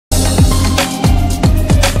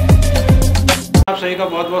सभी का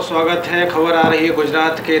बहुत बहुत स्वागत है। खबर आ रही है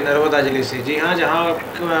गुजरात के नर्मदा जिले से। जी हाँ, जहाँ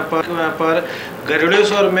पर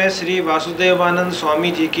गरुड़ेश्वर में श्री वासुदेवानंद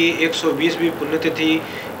स्वामी जी की 120वीं पुण्यतिथि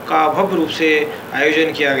का भव्य रूप से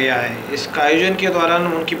आयोजन किया गया है। इस आयोजन के दौरान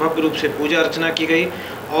उनकी भव्य रूप से पूजा अर्चना की गई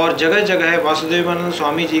और जगह जगह वासुदेवानंद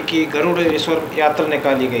स्वामी जी की गरुड़ेश्वर यात्रा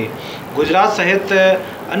निकाली गई। गुजरात सहित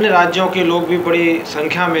अन्य राज्यों के लोग भी बड़ी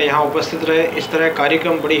संख्या में यहाँ उपस्थित रहे। इस तरह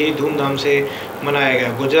कार्यक्रम बड़ी ही धूमधाम से मनाया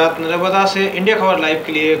गया। गुजरात नर्मदा से इंडिया खबर लाइव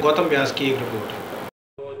के लिए गौतम व्यास की एक रिपोर्ट।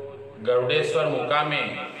 गरुड़ेश्वर मुकामे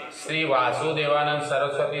श्री वासुदेवानंद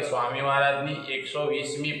सरस्वती स्वामी महाराजनी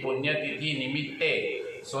 120મી पुण्यतिथि निमित्ते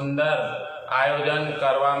सुंदर आयोजन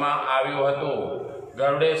करवामां आव्युं हतुं।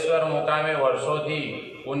 गरुड़ेश्वर मुकामे वर्षोथी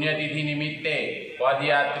पुण्यतिथि निमित्ते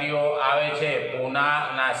पदयात्रीओ आवे छे। पूना,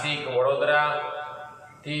 नासिक, वडोदरा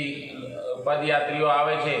थी पदयात्रीओ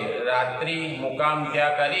आवे छे। रात्रि मुकाम त्या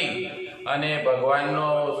करी अने भगवाननो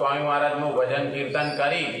स्वामी महाराजनुं भजन कीर्तन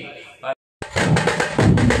करी